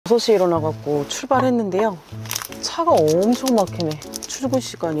6시에 일어나갖고 출발했는데요. 차가 엄청 막히네. 출근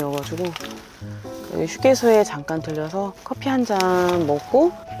시간이어가지고 휴게소에 잠깐 들려서 커피 한 잔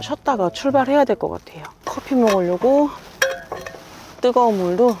먹고 쉬었다가 출발해야 될 것 같아요. 커피 먹으려고 뜨거운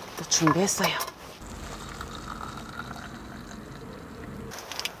물도 또 준비했어요.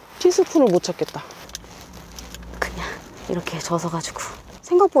 티스푼을 못 찾겠다. 그냥 이렇게 젖어가지고.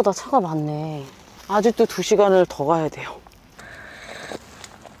 생각보다 차가 많네. 아직도 2시간을 더 가야 돼요.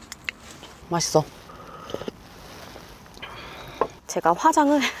 맛있어. 제가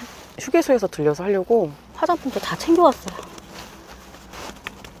화장을 휴게소에서 들려서 하려고 화장품도 다 챙겨왔어요.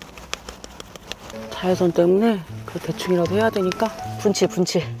 자외선 때문에 그 대충이라도 해야 되니까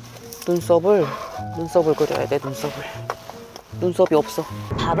분칠. 눈썹을 그려야 돼. 눈썹이 없어.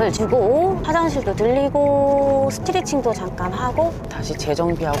 밥을 주고 화장실도 들리고 스트레칭도 잠깐 하고 다시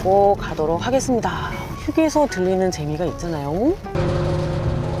재정비하고 가도록 하겠습니다. 휴게소 들리는 재미가 있잖아요.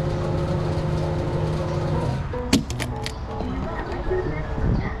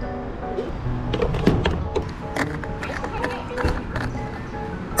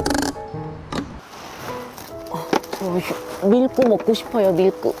 밀크 먹고 싶어요.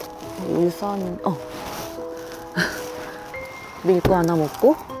 밀크. 울산 밀크 하나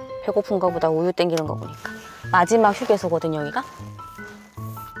먹고. 배고픈가 보다. 우유 땡기는 거 보니까. 마지막 휴게소거든요, 여기가.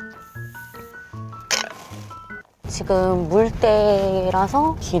 지금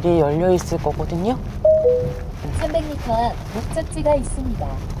물때라서 길이 열려 있을 거거든요. 300m 앞 목적지가 있습니다.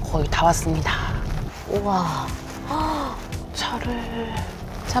 거의 다 왔습니다. 우와.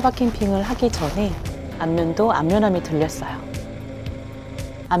 차박 캠핑을 하기 전에 안면도 안면암에 들렸어요.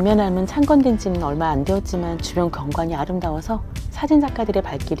 안면암은 창건된 지는 얼마 안 되었지만 주변 경관이 아름다워서 사진작가들의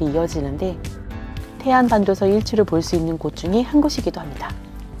발길이 이어지는데 태안 반도서 일출을 볼 수 있는 곳 중에 한 곳이기도 합니다.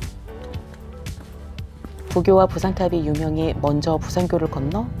 부교와 부산탑이 유명해 먼저 부산교를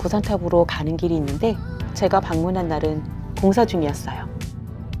건너 부산탑으로 가는 길이 있는데 제가 방문한 날은 공사 중이었어요.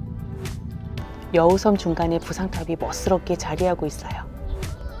 여우섬 중간에 부산탑이 멋스럽게 자리하고 있어요.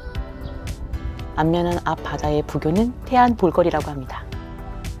 안면암 앞 바다의 부교는 태안 볼거리라고 합니다.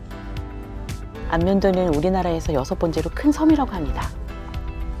 안면도는 우리나라에서 6번째로 큰 섬이라고 합니다.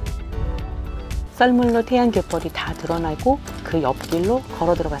 썰물로 태안 갯벌이 다 드러나고 그 옆길로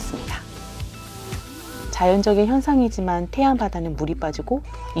걸어 들어갔습니다. 자연적인 현상이지만 태안 바다는 물이 빠지고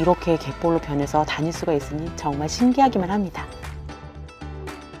이렇게 갯벌로 변해서 다닐 수가 있으니 정말 신기하기만 합니다.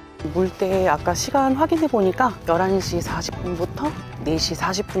 물때 아까 시간 확인해 보니까 11시 40분부터 4시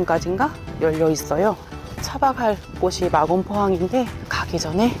 40분까지인가 열려 있어요. 차박할 곳이 마건포항인데 가기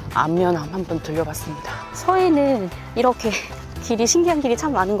전에 안면암 한번 들려봤습니다. 서해는 이렇게 길이 신기한 길이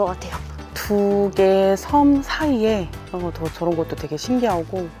참 많은 것 같아요. 2개 섬 사이에 저런 것도 되게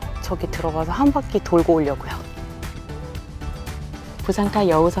신기하고 저기 들어가서 한 바퀴 돌고 오려고요. 부산가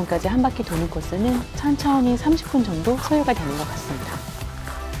여우섬까지 한 바퀴 도는 코스는 천천히 30분 정도 소요가 되는 것 같습니다.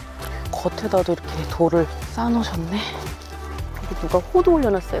 겉에다도 이렇게 돌을 쌓아놓으셨네. 여기 누가 호두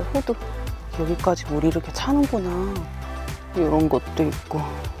올려놨어요. 호두. 여기까지 물이 이렇게 차는구나. 이런 것도 있고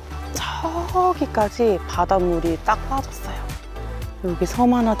저기까지 바닷물이 딱 빠졌어요. 여기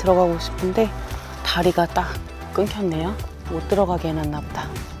섬 하나 들어가고 싶은데 다리가 딱 끊겼네요. 못 들어가게 해놨나 보다.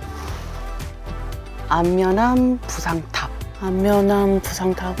 안면암 부상탑. 안면암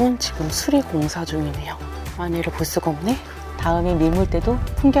부상탑은 지금 수리 공사 중이네요. 안에를 볼 수가 없네. 다음에 밀물때도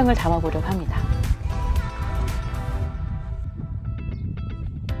풍경을 담아보려고 합니다.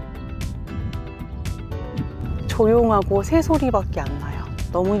 조용하고 새소리밖에 안 나요.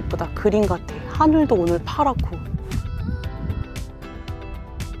 너무 이쁘다. 그림 같아. 하늘도 오늘 파랗고.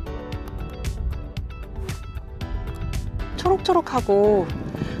 초록초록하고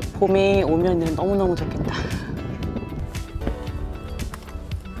봄에 오면은 너무너무 좋겠다.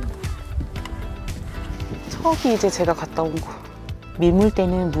 저기 이제 제가 갔다 온 곳.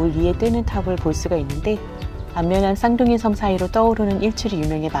 밀물때는 물 위에 뜨는 탑을 볼 수가 있는데 안면암 쌍둥이 섬 사이로 떠오르는 일출이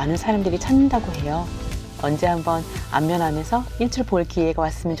유명해 많은 사람들이 찾는다고 해요. 언제 한번 안면암에서 일출 볼 기회가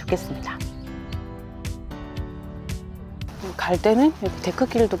왔으면 좋겠습니다. 갈 때는 여기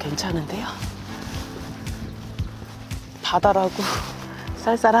데크길도 괜찮은데요. 바다라고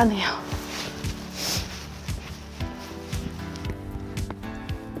쌀쌀하네요.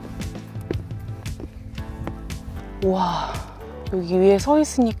 우와, 여기 위에 서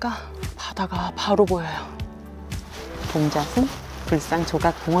있으니까 바다가 바로 보여요. 동작은 불상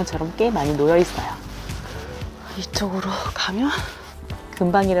조각 공원처럼 꽤 많이 놓여 있어요. 이쪽으로 가면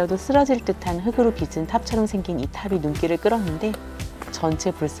금방이라도 쓰러질 듯한 흙으로 빚은 탑처럼 생긴 이 탑이 눈길을 끌었는데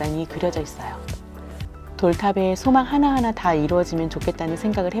전체 불상이 그려져 있어요. 돌탑에 소망 하나하나 다 이루어지면 좋겠다는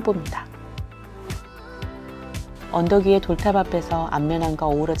생각을 해봅니다. 언덕 위의 돌탑 앞에서 안면암과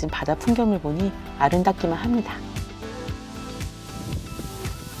어우러진 바다 풍경을 보니 아름답기만 합니다.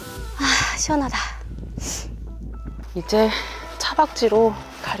 아, 시원하다. 이제 차박지로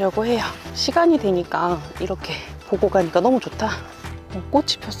가려고 해요. 시간이 되니까 이렇게 보고 가니까 너무 좋다.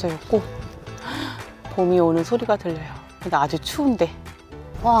 꽃이 폈어요, 꽃. 봄이 오는 소리가 들려요. 근데 아주 추운데.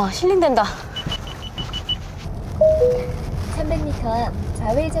 와, 힐링된다. 300m 앞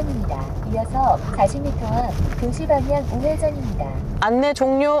좌회전입니다. 이어서 40m 앞 도시 방향 우회전입니다. 안내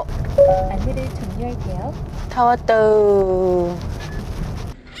종료. 안내를 종료할게요. 다 왔다.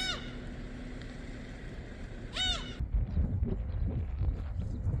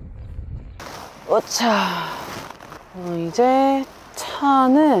 어차. 이제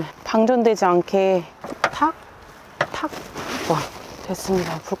차는 방전되지 않게 탁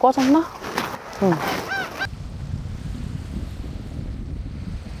됐습니다. 불 꺼졌나? 응.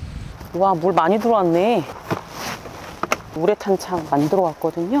 와, 물 많이 들어왔네. 우레탄 창 만들어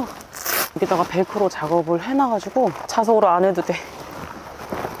왔거든요. 여기다가 벨크로 작업을 해놔가지고 자석으로 안 해도 돼.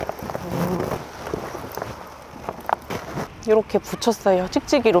 이렇게 붙였어요.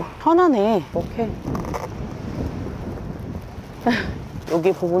 찍찍이로. 편하네. 이렇게.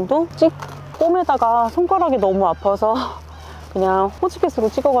 여기 부분도 꼼에다가 손가락이 너무 아파서 그냥 호치켓으로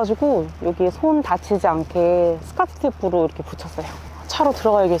찍어가지고 여기에 손 다치지 않게 스카트 테이프로 이렇게 붙였어요. 차로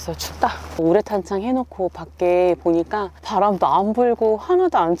들어가야겠어요. 춥다. 우레탄창 해놓고 밖에 보니까 바람도 안 불고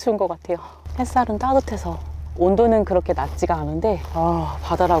하나도 안 추운 것 같아요. 햇살은 따뜻해서 온도는 그렇게 낮지가 않은데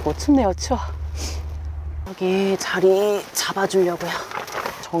바다라고 춥네요. 추워. 여기 자리 잡아주려고요.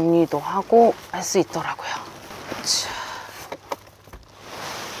 정리도 하고 할 수 있더라고요.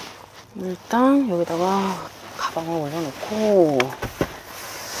 일단 여기다가 가방을 올려놓고,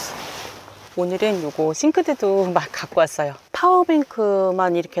 오늘은 요거 싱크대도 막 갖고 왔어요.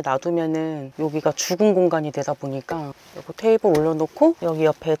 파워뱅크만 이렇게 놔두면은 여기가 죽은 공간이 되다 보니까 요거 테이블 올려놓고 여기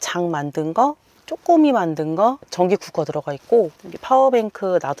옆에 장 만든 거, 쪼꼬미 만든 거, 전기 쿠커 들어가 있고, 여기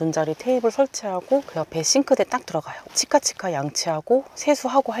파워뱅크 놔둔 자리 테이블 설치하고 그 옆에 싱크대 딱 들어가요. 치카치카 양치하고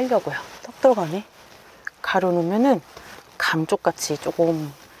세수하고 하려고요. 딱 들어가네. 가려놓으면은 감쪽같이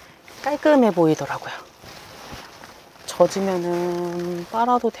조금 깔끔해 보이더라고요. 젖으면은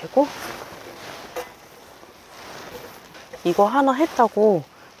빨아도 되고, 이거 하나 했다고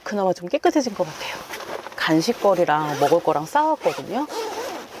그나마 좀 깨끗해진 것 같아요. 간식거리랑 먹을 거랑 싸왔거든요.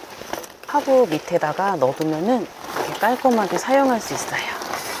 하부 밑에다가 넣어두면은 이렇게 깔끔하게 사용할 수 있어요.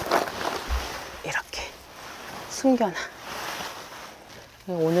 이렇게 숨겨놔.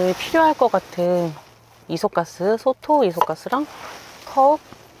 오늘 필요할 것 같은 이소가스, 소토 이소가스랑 컵,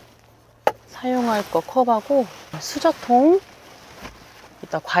 사용할 거 컵하고 수저통,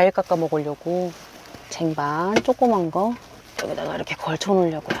 이따 과일 깎아 먹으려고 쟁반 조그만 거 여기다가 이렇게 걸쳐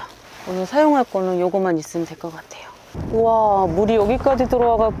놓으려고요. 오늘 사용할 거는 요거만 있으면 될 것 같아요. 우와, 물이 여기까지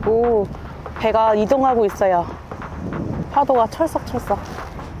들어와 갖고 배가 이동하고 있어요. 파도가 철썩철썩.